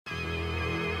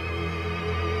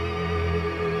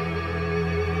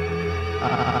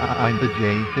I'm the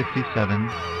J57.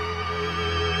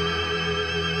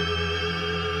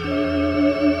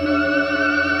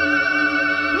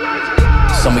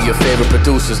 Some of your favorite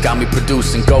producers got me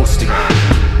producing ghosty.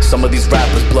 Some of these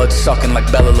rappers blood sucking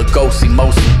like Bela Lugosi,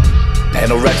 mostly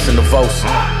anorexia and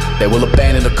nervosa. They will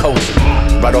abandon the culture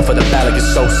right off of the bat like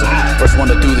it's Sosa. First one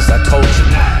to do this, I told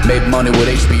you. Made money with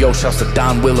HBO, shouts to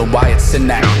Don Will and Wyatt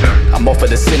Cenac. I'm off of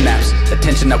the synapse,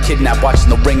 attention now kidnapped, watching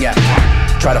the Ring app.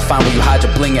 Try to find where you hide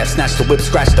your bling at, snatch the whip,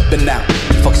 scratch the bin out.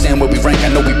 Fuck saying where we rank, I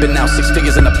know we been out 6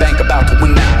 figures in the bank, about to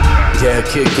win now. Yeah,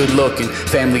 kid, good looking,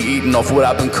 family eating off what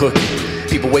I've been cooking.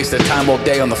 People waste their time all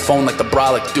day on the phone like the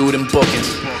brolic dude in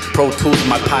bookings. Pro Tools with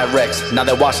my Pyrex, now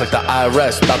they watch like the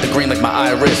IRS. About the green like my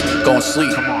iris, go and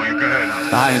sleep. Come on, you go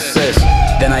ahead. I insist.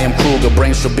 Then I am Kruger,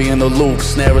 brains should be in the loop,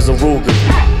 snare is a Ruger.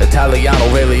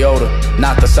 Italiano, Ray Liotta,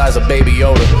 not the size of Baby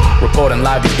Yoda. Reporting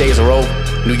live, these days are over.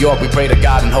 New York, we pray to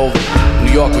God and Hova.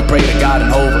 New York, we pray to God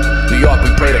and Hova. New York,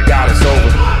 we pray to God it's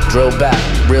over. Drill back,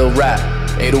 real rap,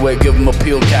 808, give them a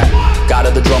peel cap. God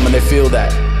of the drum and they feel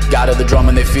that. God of the drum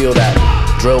and they feel that.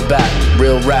 Drill back,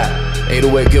 real rap,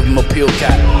 808, give them a peel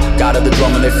cap. God of the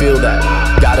drum and they feel that.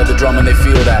 God of the drum and they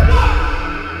feel that.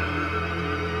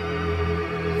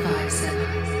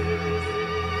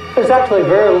 There's actually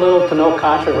very little to no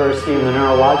controversy in the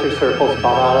neurologic circles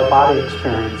about out-of-body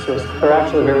experiences. They're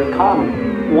actually very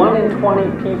common. 1 in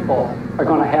 20 people are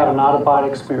going to have an out-of-body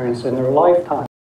experience in their lifetime.